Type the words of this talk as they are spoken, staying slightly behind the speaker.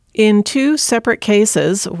In two separate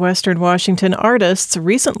cases, Western Washington artists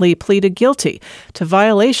recently pleaded guilty to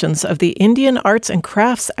violations of the Indian Arts and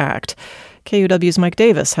Crafts Act. KUW's Mike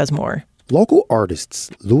Davis has more. Local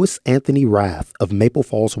artists Louis Anthony Rath of Maple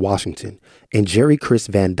Falls, Washington, and Jerry Chris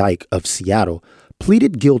Van Dyke of Seattle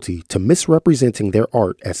pleaded guilty to misrepresenting their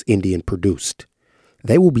art as Indian produced.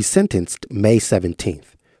 They will be sentenced May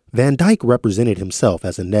 17th. Van Dyke represented himself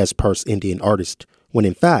as a Nez Perce Indian artist when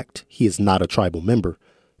in fact he is not a tribal member,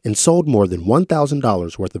 and sold more than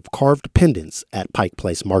 $1,000 worth of carved pendants at Pike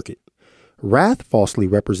Place Market. Rath falsely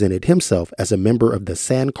represented himself as a member of the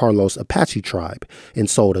San Carlos Apache tribe and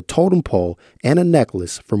sold a totem pole and a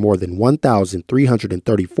necklace for more than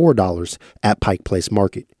 $1,334 at Pike Place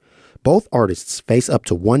Market. Both artists face up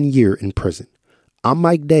to 1 year in prison. I'm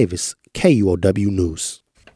Mike Davis, KUOW News.